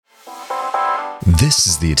This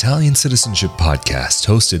is the Italian Citizenship Podcast,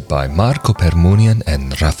 hosted by Marco Permunian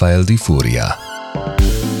and Rafael Di Furia.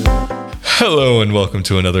 Hello and welcome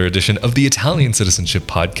to another edition of the Italian Citizenship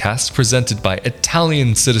Podcast, presented by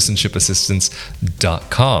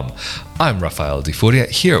ItaliancitizenshipAssistance.com. I'm Rafael Di Furia,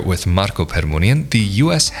 here with Marco Permunian, the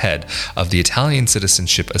U.S. head of the Italian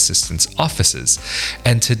Citizenship Assistance offices.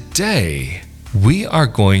 And today, we are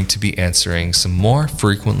going to be answering some more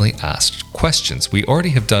frequently asked questions. We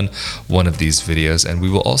already have done one of these videos, and we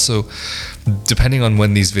will also, depending on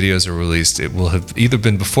when these videos are released, it will have either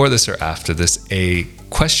been before this or after this, a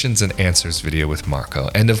questions and answers video with Marco.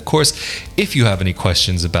 And of course, if you have any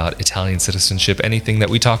questions about Italian citizenship, anything that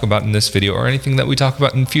we talk about in this video, or anything that we talk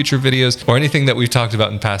about in future videos, or anything that we've talked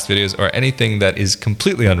about in past videos, or anything that is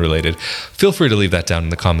completely unrelated, feel free to leave that down in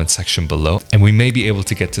the comments section below, and we may be able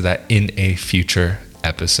to get to that in a future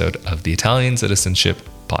episode of the Italian Citizenship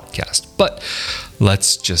Podcast. But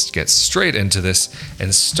let's just get straight into this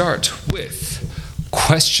and start with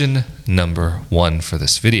question number 1 for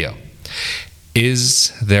this video.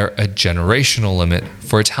 Is there a generational limit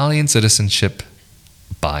for Italian citizenship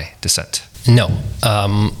by descent? No.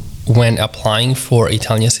 When applying for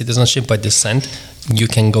Italian citizenship by descent, you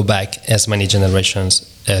can go back as many generations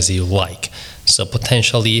as you like. So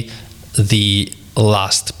potentially the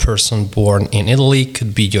last person born in Italy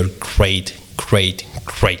could be your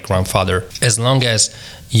great-great-great-grandfather, as long as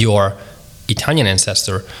your Italian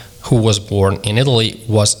ancestor who was born in Italy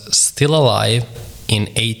was still alive in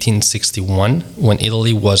 1861 when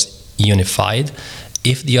Italy was unified.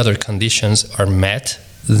 If the other conditions are met,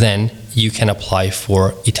 then you can apply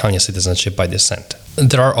for Italian citizenship by descent.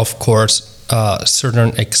 There are, of course,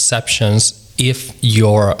 certain exceptions if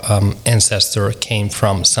your ancestor came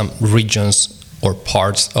from some regions or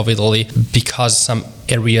parts of Italy, because some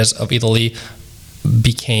areas of Italy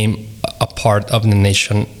became a part of the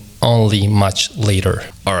nation only much later.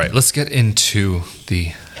 All right, let's get into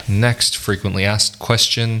the next frequently asked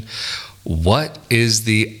question. What is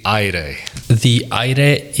the AIRE? The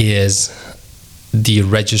AIRE is the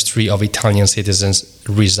Registry of Italian Citizens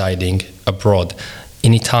Residing Abroad.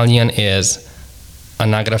 In Italian is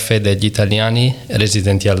Anagrafe degli Italiani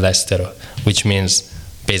Residenti all'Estero, which means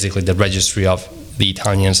basically the registry of the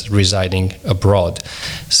Italians residing abroad.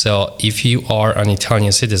 So if you are an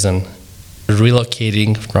Italian citizen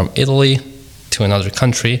relocating from Italy to another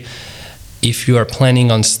country, if you are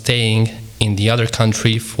planning on staying in the other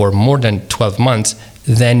country for more than 12 months,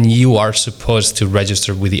 then you are supposed to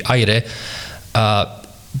register with the AIRE.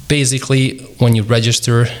 Basically, when you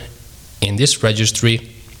register in this registry,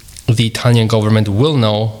 the Italian government will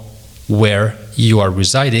know where you are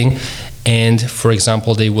residing, and for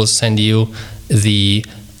example, they will send you the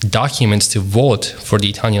documents to vote for the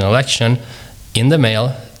Italian election in the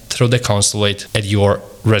mail through the consulate at your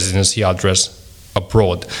residency address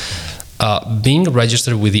abroad. Being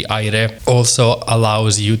registered with the AIRE also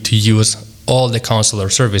allows you to use all the consular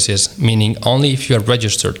services, meaning only if you are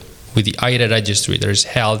registered with the AIRE registry that is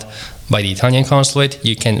held by the Italian consulate,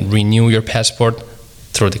 you can renew your passport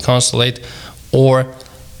through the consulate, or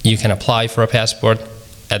you can apply for a passport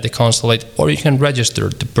at the consulate, or you can register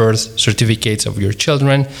the birth certificates of your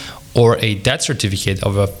children or a death certificate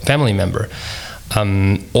of a family member.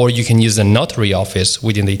 Or you can use the notary office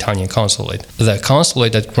within the Italian consulate. The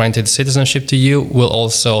consulate that granted citizenship to you will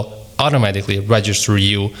also automatically register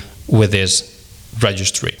you with this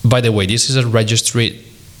registry. By the way, this is a registry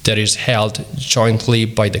that is held jointly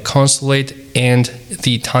by the consulate and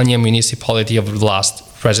the Italian municipality of the last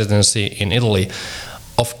residency in Italy.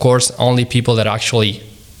 Of course, only people that actually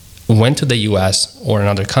went to the US or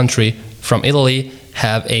another country from Italy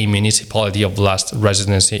have a municipality of last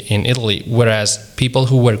residency in Italy, whereas people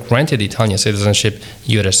who were granted Italian citizenship,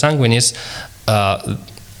 iure sanguinis,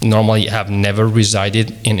 normally have never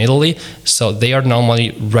resided in Italy, so they are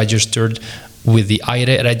normally registered with the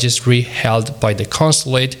AIRE registry held by the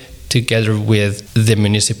consulate together with the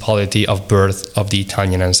municipality of birth of the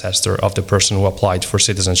Italian ancestor of the person who applied for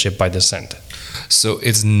citizenship by descent. So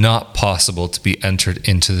it's not possible to be entered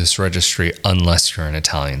into this registry unless you're an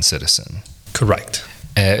Italian citizen. Correct.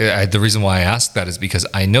 The reason why I ask that is because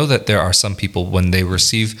I know that there are some people, when they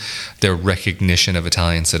receive their recognition of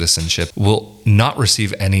Italian citizenship, will not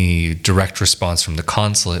receive any direct response from the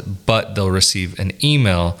consulate, but they'll receive an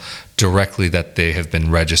email directly that they have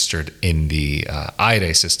been registered in the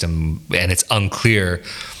AIRE system, and it's unclear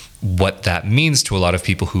what that means to a lot of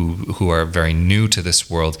people who are very new to this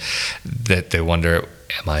world, that they wonder,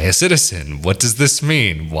 am I a citizen? What does this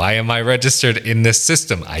mean? Why am I registered in this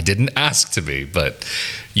system? I didn't ask to be, but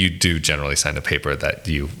you do generally sign a paper that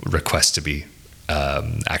you request to be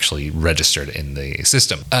actually registered in the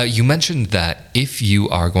system. You mentioned that if you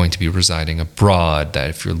are going to be residing abroad, that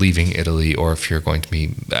if you're leaving Italy, or if you're going to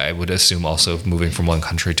be, I would assume also moving from one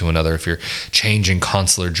country to another, if you're changing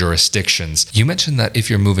consular jurisdictions. You mentioned that if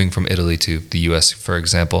you're moving from Italy to the US, for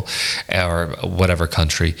example, or whatever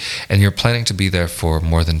country, and you're planning to be there for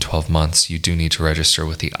more than 12 months, you do need to register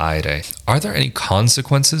with the IRE. Are there any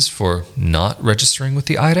consequences for not registering with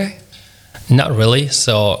the IRE? Not really.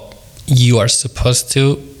 So you are supposed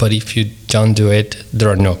to, but if you don't do it, there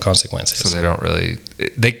are no consequences. So they don't really,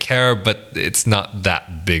 they care, but it's not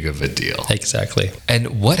that big of a deal. Exactly.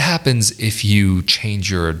 And what happens if you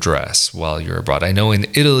change your address while you're abroad? I know in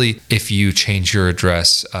Italy, if you change your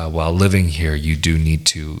address while living here, you do need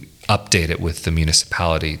to update it with the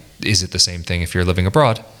municipality. Is it the same thing if you're living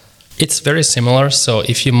abroad? It's very similar. So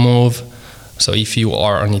if you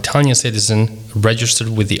are an Italian citizen registered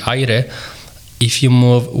with the IRE, if you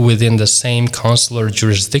move within the same consular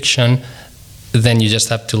jurisdiction, then you just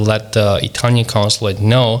have to let the Italian consulate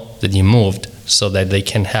know that you moved, so that they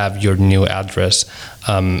can have your new address.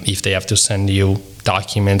 If they have to send you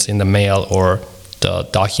documents in the mail or the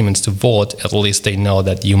documents to vote, at least they know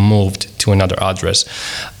that you moved to another address.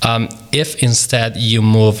 If instead you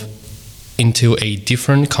move into a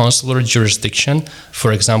different consular jurisdiction,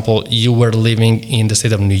 for example, you were living in the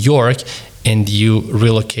state of New York and you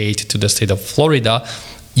relocate to the state of Florida,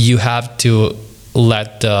 you have to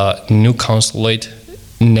let the new consulate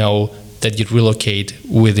know that you relocate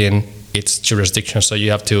within its jurisdiction. So you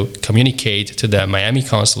have to communicate to the Miami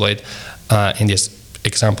consulate, in this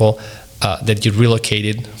example, that you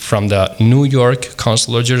relocated from the New York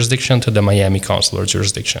consular jurisdiction to the Miami consular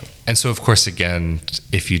jurisdiction. And so, of course, again,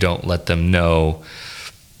 if you don't let them know,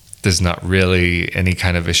 there's not really any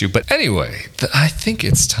kind of issue. But anyway, I think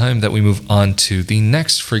it's time that we move on to the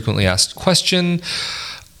next frequently asked question.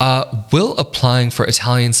 Will applying for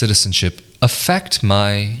Italian citizenship affect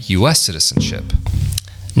my U.S. citizenship?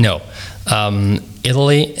 No.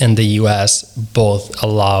 Italy and the U.S. both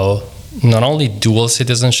allow not only dual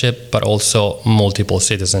citizenship, but also multiple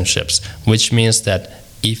citizenships, which means that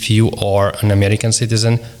if you are an American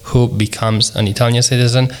citizen who becomes an Italian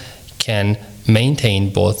citizen, can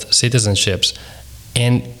maintain both citizenships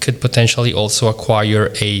and could potentially also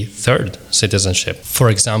acquire a third citizenship. For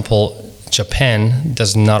example, Japan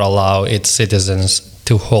does not allow its citizens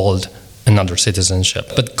to hold another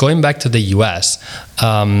citizenship. But going back to the US,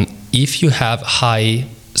 if you have high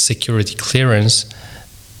security clearance,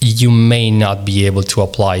 you may not be able to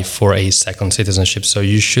apply for a second citizenship. So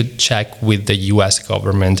you should check with the US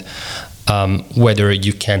government whether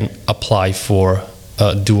you can apply for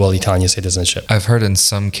dual Italian citizenship. I've heard in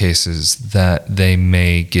some cases that they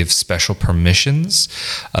may give special permissions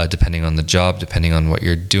depending on the job, depending on what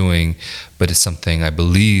you're doing, but it's something I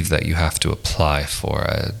believe that you have to apply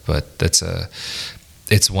for. But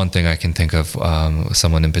it's one thing I can think of,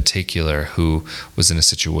 someone in particular who was in a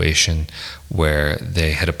situation where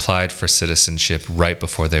they had applied for citizenship right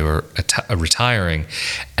before they were retiring,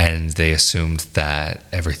 and they assumed that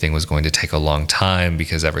everything was going to take a long time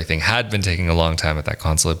because everything had been taking a long time at that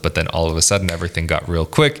consulate, but then all of a sudden everything got real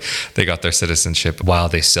quick. They got their citizenship while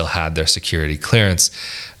they still had their security clearance.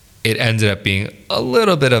 It ended up being a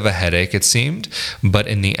little bit of a headache, it seemed, but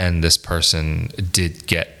in the end, this person did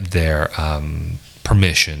get their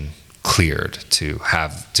permission cleared to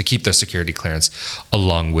keep their security clearance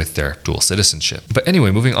along with their dual citizenship. But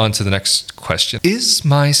anyway, moving on to the next question. Is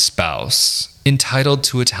my spouse entitled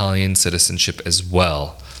to Italian citizenship as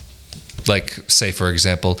well? Like, say, for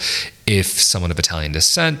example, if someone of Italian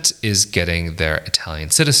descent is getting their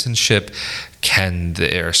Italian citizenship, can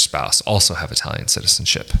their spouse also have Italian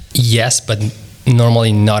citizenship? Yes, but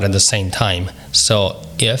normally not at the same time. So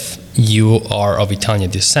if you are of Italian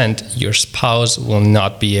descent, your spouse will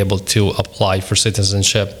not be able to apply for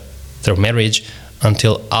citizenship through marriage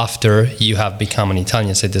until after you have become an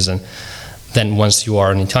Italian citizen. Then once you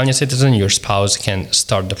are an Italian citizen, your spouse can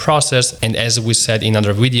start the process. And as we said in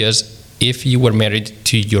other videos, if you were married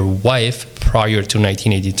to your wife prior to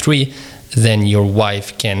 1983, then your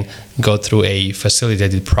wife can go through a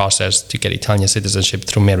facilitated process to get Italian citizenship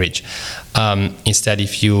through marriage. Instead,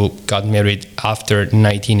 if you got married after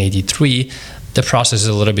 1983, the process is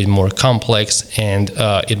a little bit more complex, and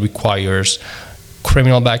it requires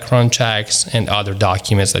criminal background checks and other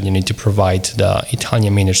documents that you need to provide to the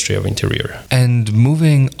Italian Ministry of Interior. And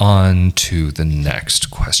moving on to the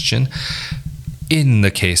next question. In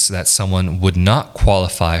the case that someone would not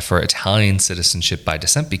qualify for Italian citizenship by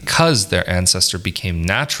descent because their ancestor became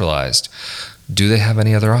naturalized, do they have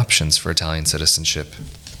any other options for Italian citizenship?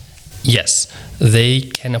 Yes, they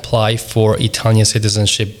can apply for Italian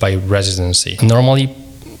citizenship by residency. Normally,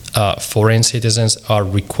 foreign citizens are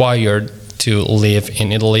required to live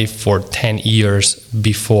in Italy for 10 years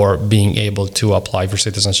before being able to apply for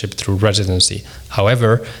citizenship through residency.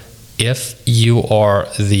 However, if you are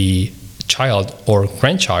the child or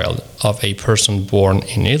grandchild of a person born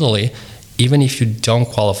in Italy, even if you don't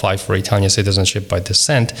qualify for Italian citizenship by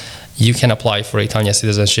descent, you can apply for Italian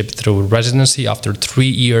citizenship through residency after 3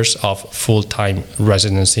 years of full-time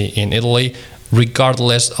residency in Italy,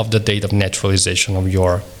 regardless of the date of naturalization of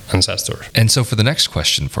your ancestor. And so for the next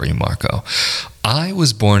question for you, Marco, I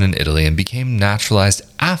was born in Italy and became naturalized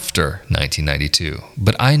after 1992,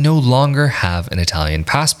 but I no longer have an Italian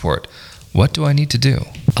passport. What do I need to do?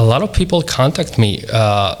 A lot of people contact me,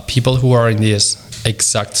 people who are in this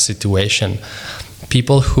exact situation.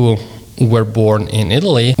 People who were born in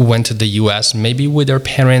Italy went to the US, maybe with their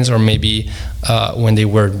parents or maybe when they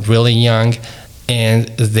were really young, and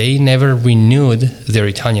they never renewed their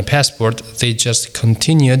Italian passport. They just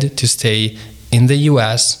continued to stay in the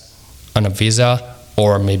US on a visa,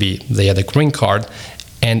 or maybe they had a green card,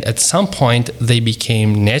 and at some point they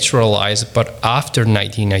became naturalized, but after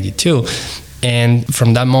 1992. And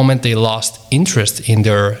from that moment, they lost interest in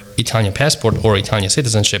their Italian passport or Italian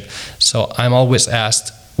citizenship. So I'm always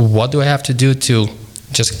asked, what do I have to do to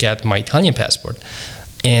just get my Italian passport?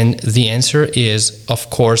 And the answer is,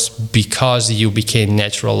 of course, because you became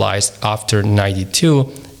naturalized after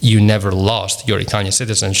 92, you never lost your Italian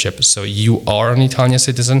citizenship. So you are an Italian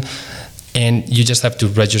citizen, and you just have to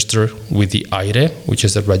register with the AIRE, which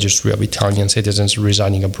is the Registry of Italian Citizens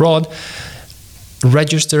Residing Abroad.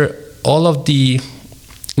 Register all of the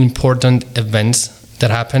important events that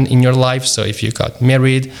happen in your life. So if you got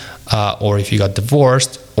married, or if you got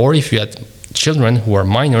divorced, or if you had children who are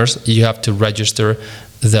minors, you have to register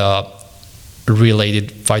the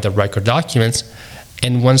related vital record documents.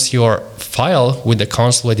 And once your file with the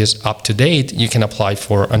consulate is up to date, you can apply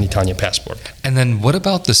for an Italian passport. And then what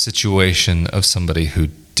about the situation of somebody who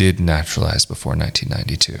did naturalize before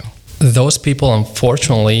 1992? Those people,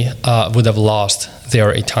 unfortunately, would have lost their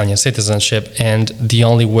Italian citizenship, and the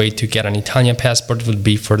only way to get an Italian passport would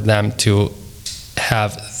be for them to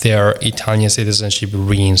have their Italian citizenship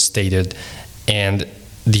reinstated, and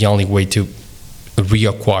the only way to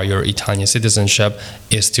reacquire Italian citizenship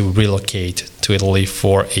is to relocate to Italy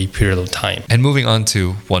for a period of time. And moving on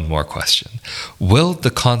to one more question. Will the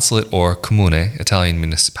consulate or comune, Italian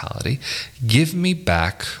municipality, give me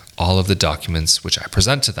back all of the documents which I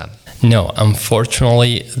present to them? No,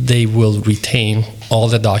 unfortunately, they will retain all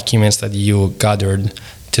the documents that you gathered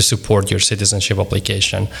to support your citizenship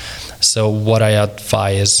application. So what I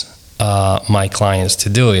advise my clients to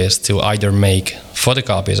do is to either make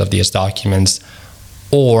photocopies of these documents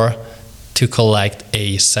or to collect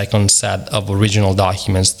a second set of original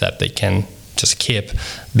documents that they can just keep,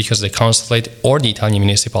 because the consulate or the Italian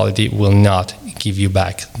municipality will not give you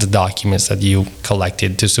back the documents that you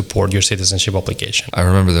collected to support your citizenship application. I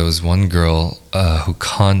remember there was one girl who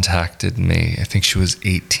contacted me. I think she was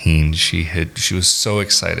 18. She was so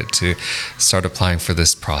excited to start applying for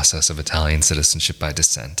this process of Italian citizenship by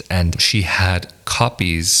descent, and she had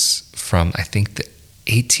copies from, I think, the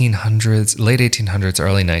 1800s, late 1800s,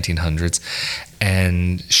 early 1900s,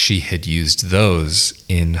 and she had used those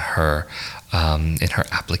in her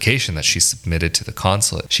application that she submitted to the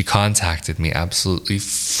consulate. She contacted me absolutely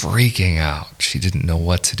freaking out. She didn't know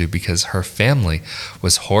what to do because her family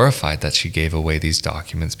was horrified that she gave away these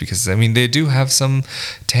documents, because, I mean, they do have some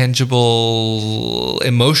tangible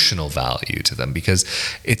emotional value to them because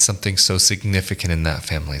it's something so significant in that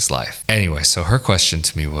family's life. Anyway, so her question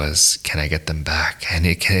to me was, can I get them back? And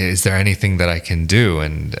is there anything that I can do?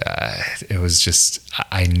 And it was just,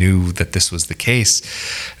 I knew that this was the case,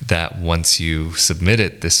 that once you submit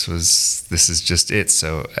it, this is just it.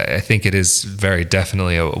 So I think it is very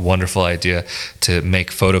definitely a wonderful idea to make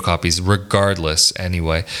photocopies regardless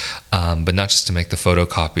anyway, but not just to make the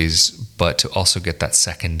photocopies, but to also get that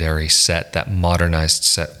secondary set, that modernized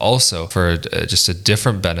set, also for just a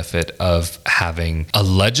different benefit of having a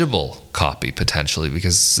legible copy potentially,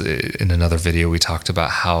 because in another video we talked about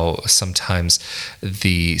how sometimes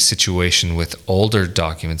the situation with older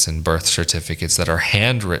documents and birth certificates that are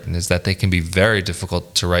handwritten is that they can be very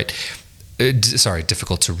difficult to write.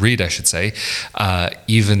 Difficult to read, I should say.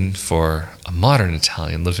 Even for a modern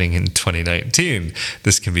Italian living in 2019,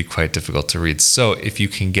 this can be quite difficult to read. So if you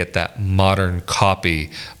can get that modern copy,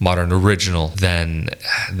 modern original, then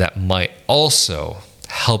that might also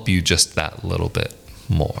help you just that little bit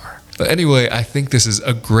more. But anyway, I think this is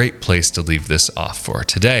a great place to leave this off for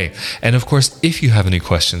today. And of course, if you have any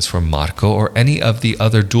questions for Marco or any of the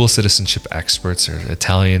other dual citizenship experts or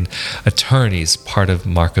Italian attorneys part of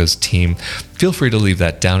Marco's team, feel free to leave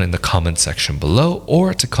that down in the comment section below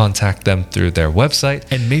or to contact them through their website,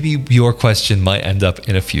 and maybe your question might end up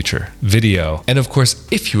in a future video. And of course,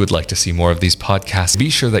 if you would like to see more of these podcasts, be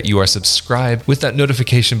sure that you are subscribed with that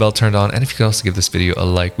notification bell turned on. And if you can also give this video a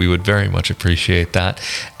like, we would very much appreciate that.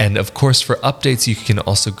 And of course, for updates, you can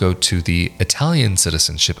also go to the Italian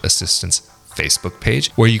Citizenship Assistance Facebook page,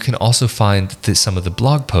 where you can also find some of the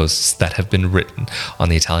blog posts that have been written on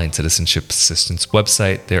the Italian Citizenship Assistance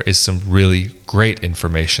website. There is some really great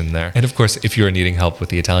information there. And of course, if you are needing help with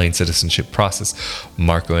the Italian citizenship process,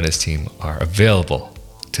 Marco and his team are available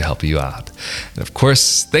to help you out. And of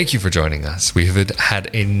course, thank you for joining us. We've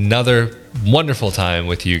had another wonderful time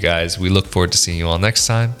with you guys. We look forward to seeing you all next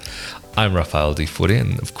time. I'm Rafael Di Furia,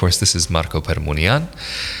 and of course, this is Marco Permunian,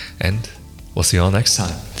 and we'll see you all next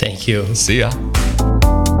time. Thank you. See ya.